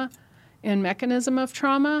trauma and mechanism of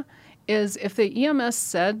trauma, is if the EMS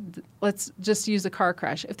said, let's just use a car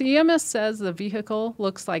crash. If the EMS says the vehicle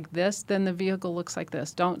looks like this, then the vehicle looks like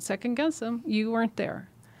this. Don't second guess them. You weren't there.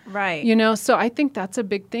 Right. You know, so I think that's a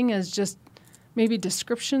big thing, is just maybe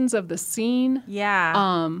descriptions of the scene.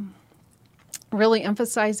 Yeah. Really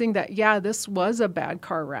emphasizing that, this was a bad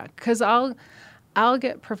car wreck. Because I'll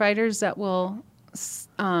get providers that will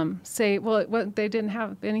say, well, they didn't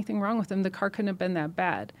have anything wrong with them. The car couldn't have been that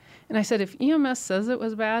bad. And I said, if EMS says it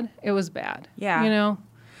was bad, it was bad. Yeah. You know?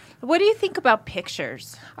 What do you think about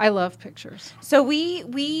pictures? I love pictures. So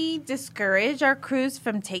we discourage our crews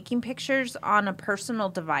from taking pictures on a personal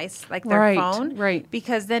device like their phone, right?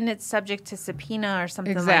 Because then it's subject to subpoena or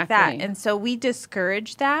something like Exactly. that, and so we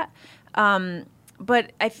discourage that.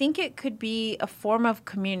 But I think it could be a form of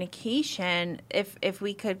communication if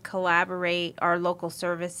we could collaborate our local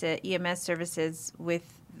services, EMS services, with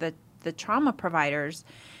the trauma providers,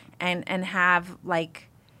 and have like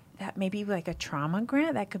that, maybe like a trauma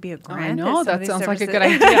grant. That could be a grant. I know, that sounds like a good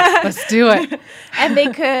idea. Let's do it. And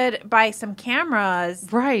they could buy some cameras.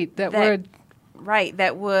 Right. That would. Right.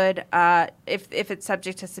 That would, if it's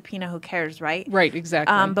subject to subpoena, who cares, right? Right.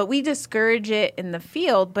 Exactly. But we discourage it in the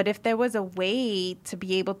field. But if there was a way to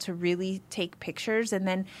be able to really take pictures, and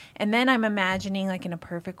then I'm imagining, like in a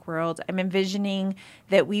perfect world, I'm envisioning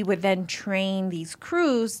that we would then train these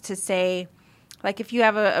crews to say, like if you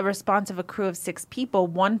have a response of a crew of 6 people,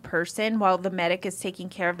 one person, while the medic is taking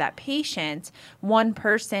care of that patient, one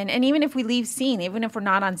person, and even if we leave scene, even if we're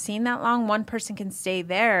not on scene that long, one person can stay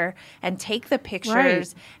there and take the pictures.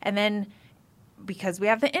 Right. And then because we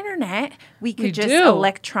have the internet, we could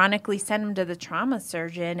electronically send them to the trauma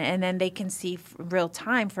surgeon, and then they can see real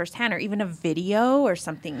time firsthand, or even a video or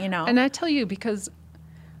something, And I tell you, because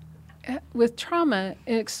with trauma,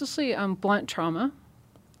 especially blunt trauma,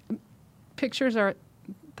 pictures they're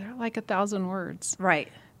like 1,000 words. Right.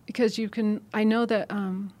 Because I know that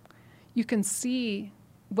you can see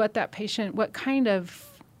what kind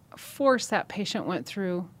of force that patient went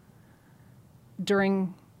through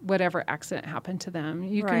during whatever accident happened to them.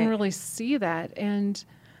 You can really see that. And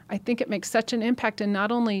I think it makes such an impact, and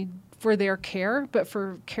not only for their care, but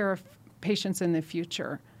for care of patients in the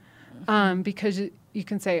future. Because you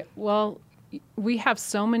can say, well, we have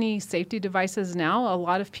so many safety devices now. A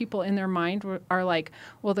lot of people in their mind are like,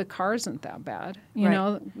 well, the car isn't that bad. You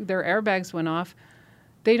know, their airbags went off.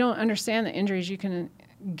 They don't understand the injuries you can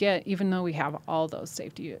get, even though we have all those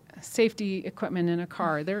safety equipment in a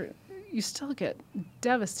car. You still get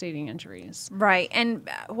devastating injuries. Right. And,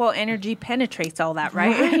 well, energy penetrates all that,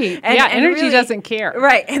 right? Right. Energy really doesn't care.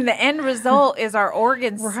 Right. And the end result is our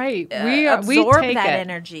organs we absorb take that it.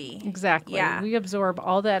 Exactly. Exactly. Yeah. We absorb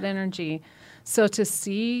all that energy. So to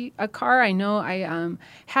see a car, I know I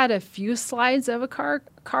had a few slides of a car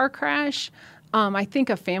crash. I think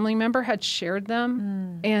a family member had shared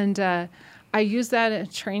them. And I used that in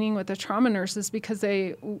training with the trauma nurses, because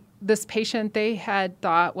this patient they had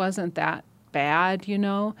thought wasn't that bad,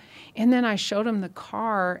 And then I showed them the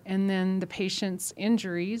car and then the patient's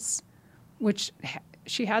injuries, which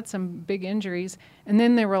she had some big injuries. And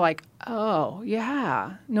then they were like, oh,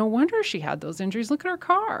 yeah, no wonder she had those injuries. Look at her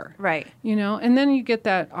car. Right. And then you get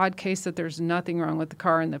that odd case that there's nothing wrong with the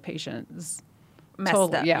car and the patient is messed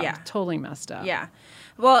up. Yeah, totally messed up. Yeah.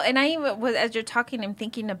 Well, and I even was, as you're talking, I'm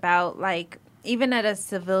thinking about, like, even at a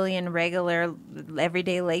civilian, regular,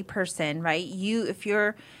 everyday layperson, right? If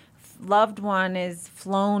your loved one is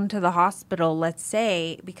flown to the hospital, let's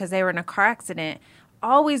say, because they were in a car accident,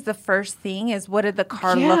 always the first thing is, what did the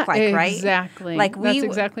car look like, right? Exactly. That's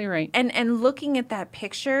exactly right. And looking at that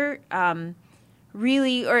picture,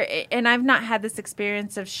 really, and I've not had this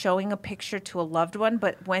experience of showing a picture to a loved one,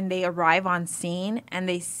 but when they arrive on scene and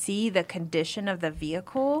they see the condition of the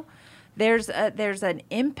vehicle, there's an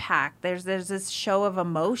impact. There's this show of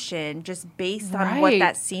emotion just based on what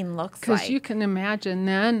that scene looks like. Because you can imagine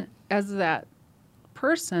then, as that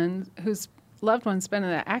person whose loved one's been in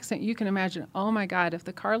that accident, you can imagine, oh my God, if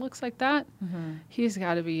the car looks like that, he's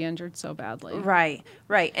got to be injured so badly. Right.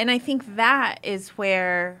 And I think that is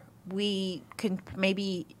where we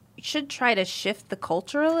should try to shift the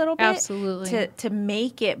culture a little bit. Absolutely. To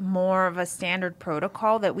make it more of a standard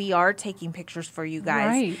protocol that we are taking pictures for you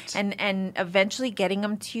guys. Right. And eventually getting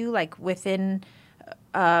them to you, like, within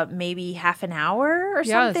maybe half an hour or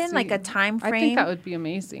something, like a time frame. I think that would be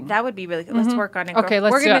amazing. That would be really good. Let's work on it. Okay,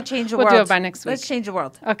 we're going to change the world. We'll do it by next week. Let's change the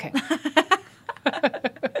world. Okay.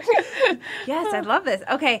 Yes, I love this.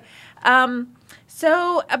 Okay.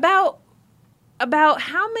 So about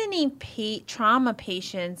how many trauma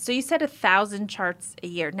patients, so you said 1,000 charts a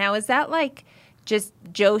year. Now, is that like just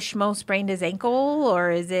Joe Schmo sprained his ankle, or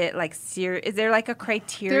is it like is there like a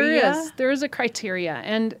criteria? There is a criteria.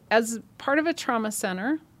 And as part of a trauma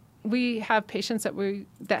center, we have patients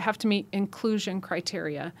that have to meet inclusion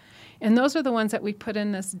criteria. And those are the ones that we put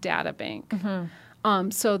in this data bank.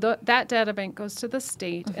 So that data bank goes to the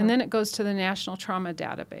state, and then it goes to the National Trauma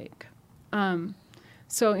Data Bank.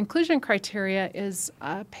 So inclusion criteria is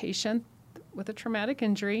a patient with a traumatic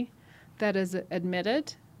injury that is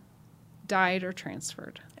admitted, died, or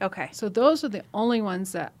transferred. Okay. So those are the only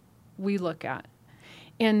ones that we look at.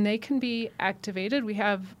 And they can be activated. We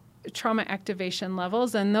have trauma activation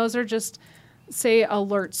levels, and those are just, say,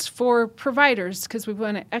 alerts for providers, because we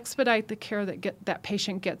want to expedite the care that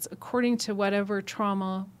patient gets according to whatever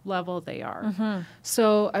trauma level they are. Mm-hmm.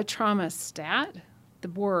 So a trauma stat, the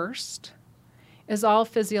worst, is all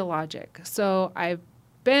physiologic. So I've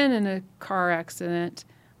been in a car accident.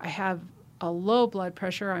 I have a low blood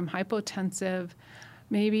pressure. I'm hypotensive.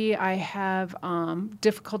 Maybe I have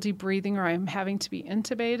difficulty breathing, or I'm having to be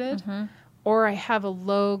intubated. Mm-hmm. Or I have a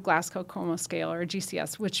low Glasgow Coma Scale, or a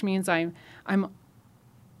GCS, which means I'm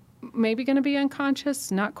maybe going to be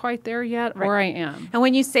unconscious, not quite there yet, right. Or I am. And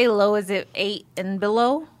when you say low, is it 8 and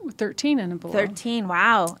below? 13 and below. 13,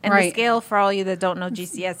 wow. And right. The scale, for all you that don't know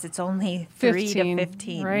GCS, it's only 3 to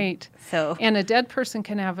 15. Right. So. And a dead person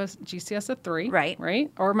can have a GCS of 3. Right.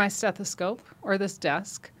 Right. Or my stethoscope, or this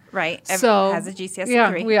desk. Right. So has a GCS yeah,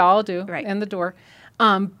 of 3. We all do. Right. And the door.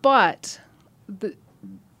 But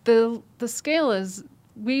the scale is,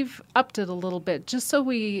 we've upped it a little bit just so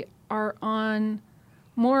we are on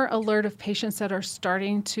more alert of patients that are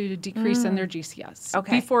starting to decrease in their GCS.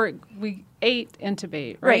 Okay. Before we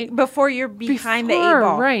intubate, right? Right. Before you're behind the 8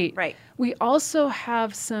 ball. Right. Right. We also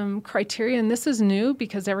have some criteria, and this is new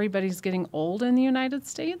because everybody's getting old in the United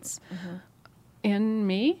States. Mm-hmm. And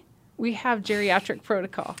me, we have geriatric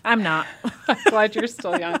protocol. I'm not. I'm glad you're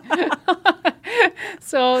still young.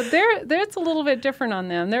 So there's a little bit different on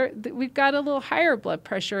them. We've got a little higher blood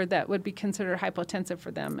pressure that would be considered hypotensive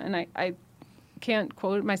for them. And I can't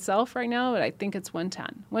quote it myself right now, but I think it's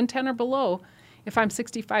 110. 110 or below, if I'm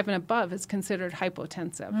 65 and above, is considered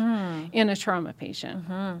hypotensive in a trauma patient.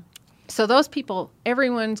 Mm-hmm. So those people,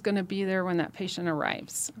 everyone's going to be there when that patient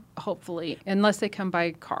arrives, hopefully, unless they come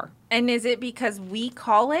by car. And is it because we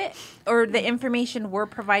call it, or the information we're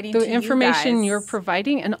providing to you guys? The information you're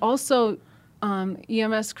providing, and also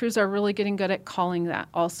EMS crews are really getting good at calling that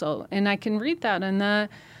also. And I can read that in the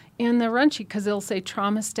run sheet, because it'll say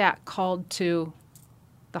trauma stat called to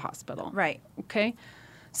the hospital. Right. Okay.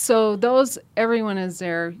 So everyone is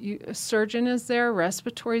there. A surgeon is there,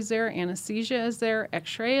 respiratory is there, anesthesia is there,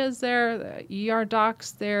 x-ray is there, the ER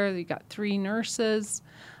doc's there, you got 3 nurses.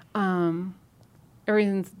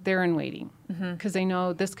 Everything's there and waiting because they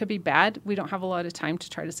know this could be bad. We don't have a lot of time to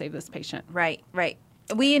try to save this patient. Right, right.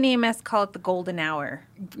 We in EMS call it the golden hour.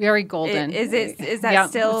 Very golden. Is that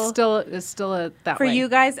still? It's still that for way. you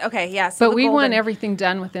guys? Okay, yeah. So but we want everything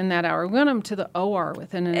done within that hour. We want them to the OR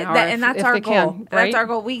within an hour. And that's our goal. Can, that's our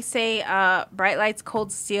goal. We say bright lights,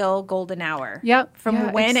 cold steel, golden hour. Yep.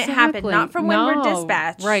 From when it happened, not from when we're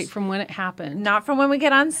dispatched. Right, from when it happened. Not from when we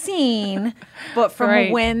get on scene, but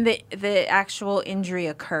from when the actual injury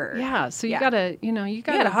occurred. Yeah. So you gotta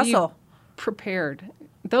hustle. Be prepared.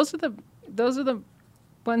 Those are the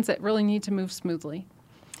ones that really need to move smoothly.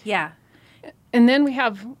 Yeah. And then we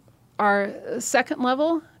have our second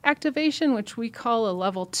level activation, which we call a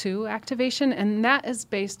level 2 activation, and that is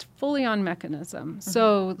based fully on mechanism. Mm-hmm.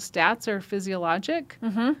 So stats are physiologic.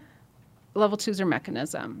 Mm-hmm. Level 2s are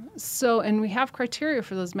mechanism. So, and we have criteria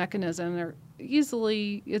for those mechanisms.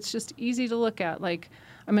 It's just easy to look at. Like,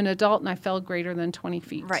 I'm an adult and I fell greater than 20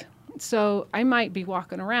 feet. Right. So I might be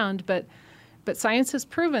walking around, but science has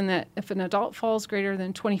proven that if an adult falls greater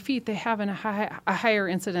than 20 feet, they have a higher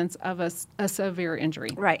incidence of a severe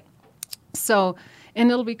injury. Right. So, and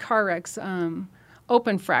it'll be car wrecks,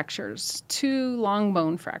 open fractures, 2 long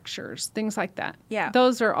bone fractures, things like that. Yeah.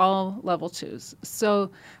 Those are all level 2s.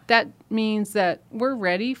 So that means that we're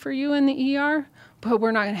ready for you in the ER, but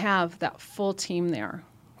we're not going to have that full team there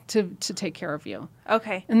to take care of you.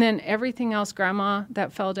 Okay. And then everything else, grandma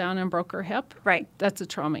that fell down and broke her hip, right? That's a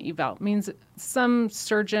trauma eval. Means some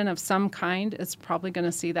surgeon of some kind is probably going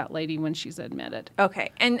to see that lady when she's admitted.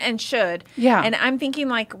 Okay, and should. Yeah. And I'm thinking,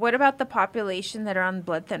 like, what about the population that are on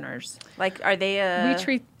blood thinners? Like, are they We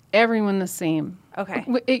treat everyone the same. Okay.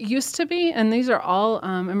 It used to be, and these are all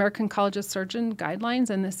American College of Surgeon guidelines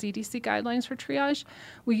and the CDC guidelines for triage.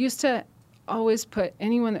 We used to always put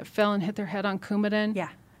anyone that fell and hit their head on Coumadin. Yeah.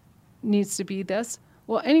 Needs to be this.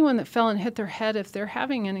 Well, anyone that fell and hit their head, if they're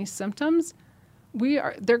having any symptoms,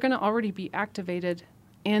 they're going to already be activated,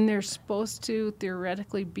 and they're supposed to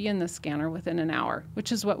theoretically be in the scanner within an hour,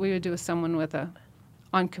 which is what we would do with someone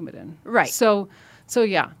on Coumadin. Right. So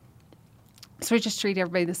yeah. So we just treat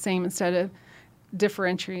everybody the same instead of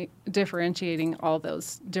differentiating all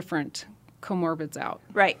those different comorbids out.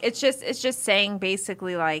 Right. It's just saying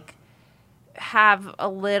basically, like, have a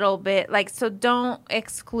little bit, like, so don't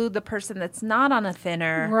exclude the person that's not on a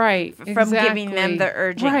thinner, right, from giving them the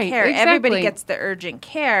urgent care. Exactly. Everybody gets the urgent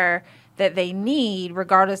care that they need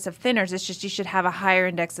regardless of thinners. It's just you should have a higher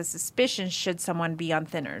index of suspicion should someone be on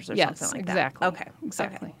thinners or something like exactly. that. Okay.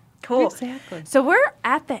 Exactly. Okay. Cool. Exactly. So we're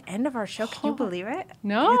at the end of our show. Can you believe it?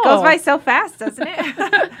 No. It goes by so fast, doesn't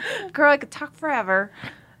it? Girl, I could talk forever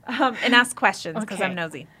and ask questions because I'm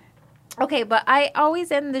nosy. Okay, but I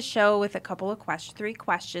always end the show with a couple of questions, 3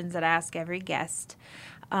 questions that I ask every guest.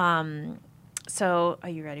 So are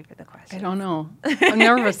you ready for the questions? I don't know. I'm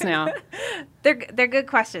nervous now. They're good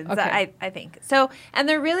questions, Okay. I think. So, and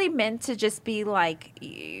they're really meant to just be like,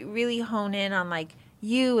 really hone in on like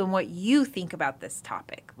you and what you think about this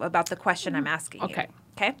topic, about the question I'm asking you.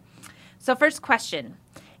 Okay. So first question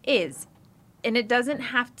is, and it doesn't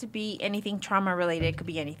have to be anything trauma related. It could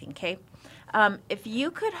be anything, okay? If you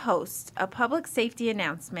could host a public safety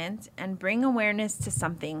announcement and bring awareness to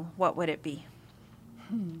something, what would it be?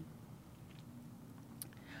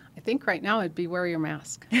 I think right now it'd be wear your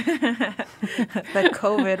mask. The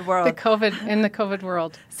COVID world. In the COVID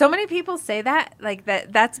world. So many people say that, like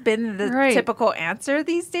that's been the Right. typical answer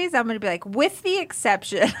these days. I'm going to be like, with the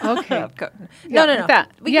exception. Okay. No.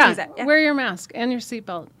 That. We can use that. Yeah. Wear your mask and your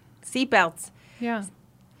seatbelt. Seatbelts. Yeah.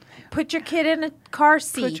 Put your kid in a car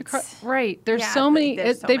seat. Right. There's Yeah, so many.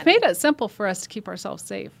 there's so they've many. made it simple for us to keep ourselves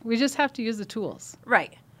safe. We just have to use the tools.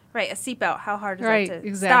 Right. A seatbelt. How hard is Right, that to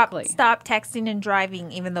exactly. Stop texting and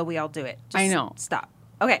driving, even though we all do it. I know. Stop.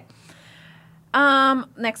 Okay.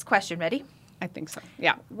 Next question. Ready? I think so.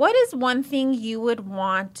 Yeah. What is one thing you would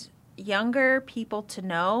want younger people to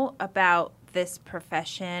know about this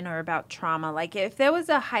profession or about trauma? Like if there was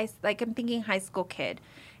I'm thinking high school kid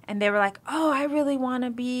and they were like, oh, I really want to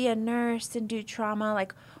be a nurse and do trauma.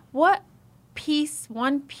 Like one piece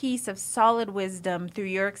of solid wisdom through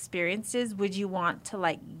your experiences would you want to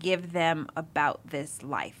like give them about this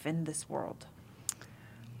life in this world?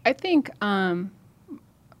 I think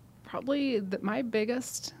probably my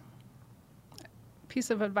biggest piece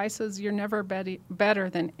of advice is you're never better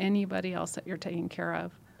than anybody else that you're taking care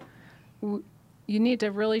of. You need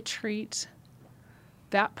to really treat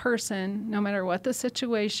that person, no matter what the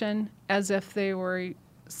situation, as if they were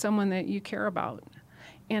someone that you care about.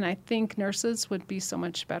 And I think nurses would be so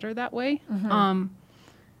much better that way. Mm-hmm.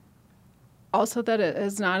 Also that it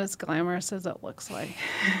is not as glamorous as it looks like.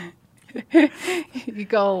 You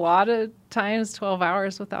go a lot of times 12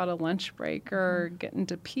 hours without a lunch break or getting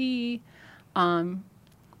to pee.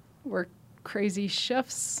 Work crazy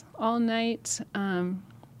shifts all night.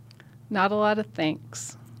 Not a lot of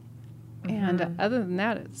thanks. Mm-hmm. And other than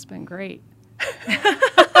that, it's been great.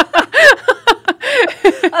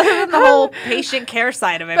 Other than the whole patient care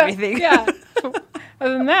side of everything. Yeah.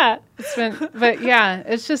 Other than that,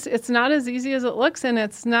 it's not as easy as it looks, and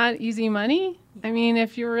it's not easy money. I mean,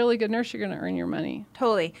 if you're a really good nurse, you're going to earn your money.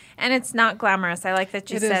 Totally. And it's not glamorous. I like that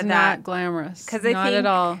you said that. It is not glamorous. Not at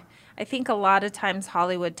all. I think a lot of times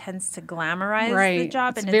Hollywood tends to glamorize the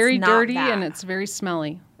job. It's and very it's not dirty that. and it's very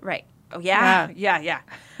smelly. Right. Oh, yeah.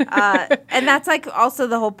 And that's like also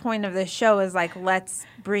the whole point of this show is like, let's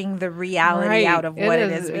bring the reality out of what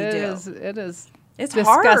it is we do. It is. It's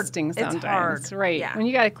disgusting hard. sometimes. It's hard. Right. Yeah. When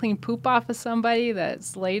you got to clean poop off of somebody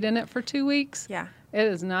that's laid in it for 2 weeks. Yeah. It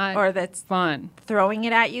is not or that's fun. Throwing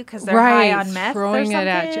it at you because they're high on meth throwing or it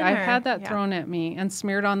at you. something, I've had that thrown at me and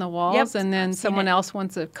smeared on the walls, and then someone else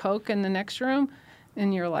wants a Coke in the next room,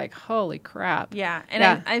 and you're like, holy crap. Yeah,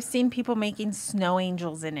 and I've seen people making snow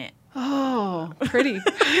angels in it. Oh, pretty.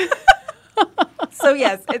 So,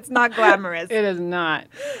 yes, it's not glamorous. It is not.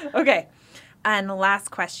 Okay, and the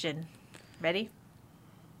last question. Ready?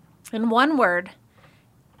 In one word,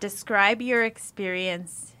 describe your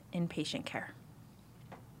experience in patient care.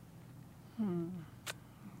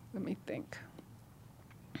 Let me think.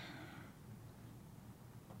 I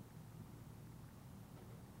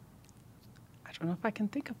don't know if I can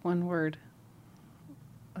think of one word.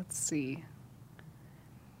 Let's see.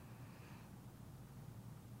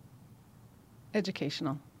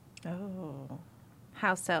 Educational. Oh,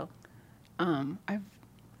 how so? By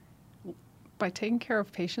taking care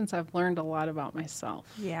of patients, I've learned a lot about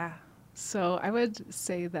myself. Yeah. So I would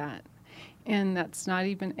say that. And that's not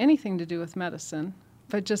even anything to do with medicine,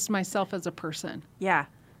 but just myself as a person. Yeah.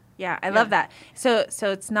 Yeah, I love that. So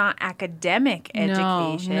it's not academic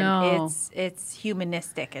education. No. It's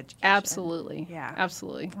humanistic education. Absolutely. Yeah.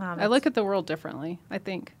 Absolutely. I look at the world differently, I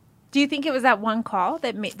think. Do you think it was that one call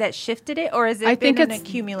that shifted it, or is it an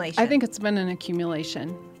accumulation? I think it's been an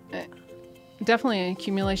accumulation. Definitely an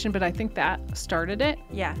accumulation, but I think that started it.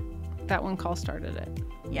 Yeah. That one call started it.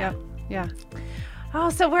 Yeah. Yep. Yeah. Oh,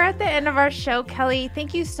 so we're at the end of our show, Kelly.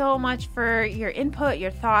 Thank you so much for your input, your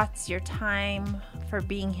thoughts, your time, for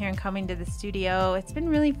being here and coming to the studio. It's been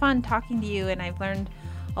really fun talking to you, and I've learned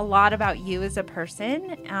a lot about you as a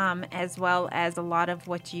person, as well as a lot of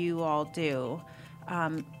what you all do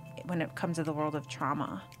when it comes to the world of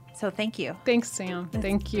trauma. So thank you. Thanks, Sam.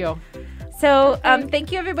 Thank you. So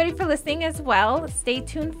thank you, everybody, for listening as well. Stay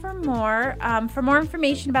tuned for more. For more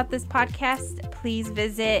information about this podcast, please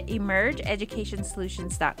visit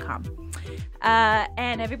EmergeEducationSolutions.com.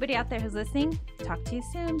 And everybody out there who's listening, talk to you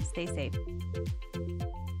soon. Stay safe.